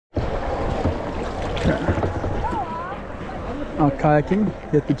Our kayaking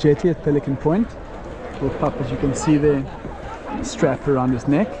here at the jetty at Pelican Point. Little pup, as you can see there, strapped around his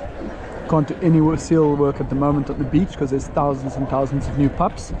neck. Can't do any seal work at the moment on the beach because there's thousands and thousands of new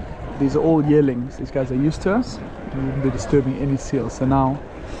pups. These are all yearlings. These guys are used to us. We wouldn't be disturbing any seals. So now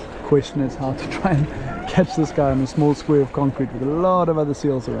the question is how to try and catch this guy on a small square of concrete with a lot of other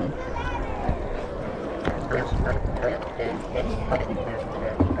seals around.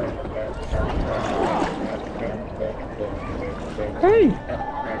 Hey!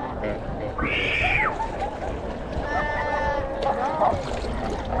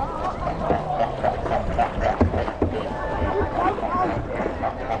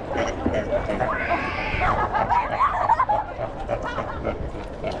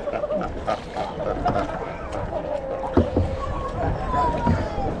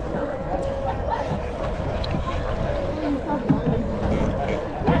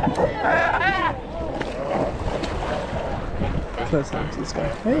 Close up to this guy.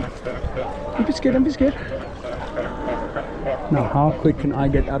 Hey, don't be scared, don't be scared. Now, how quick can I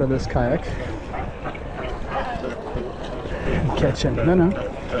get out of this kayak? Catch him. No, no.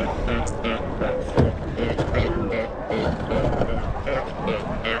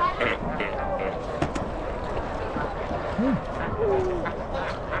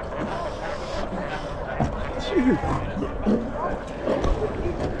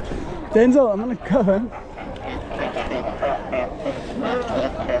 Denzel, I'm gonna go.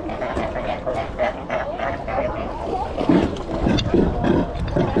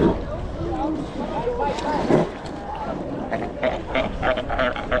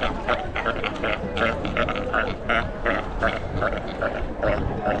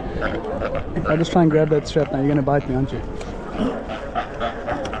 If I just try and grab that strap now, you're gonna bite me, aren't you?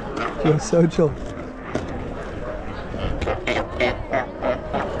 You're so chill.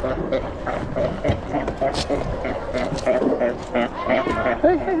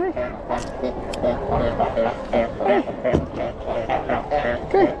 Hey, hey, hey.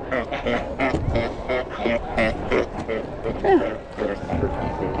 Okay. Yeah.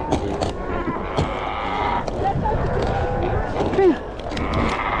 Okay.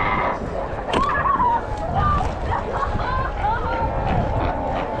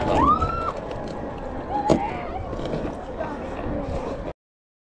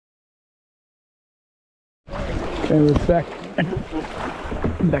 Okay, we're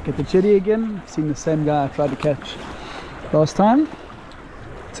back at the jetty again. Seen the same guy I tried to catch last time.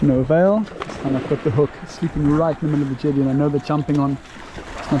 To no avail. This time I've got the hook sleeping right in the middle of the jetty, and I know that jumping on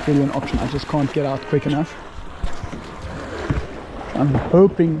it's not really an option. I just can't get out quick enough. I'm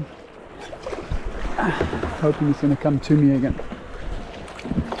hoping he's going to come to me again.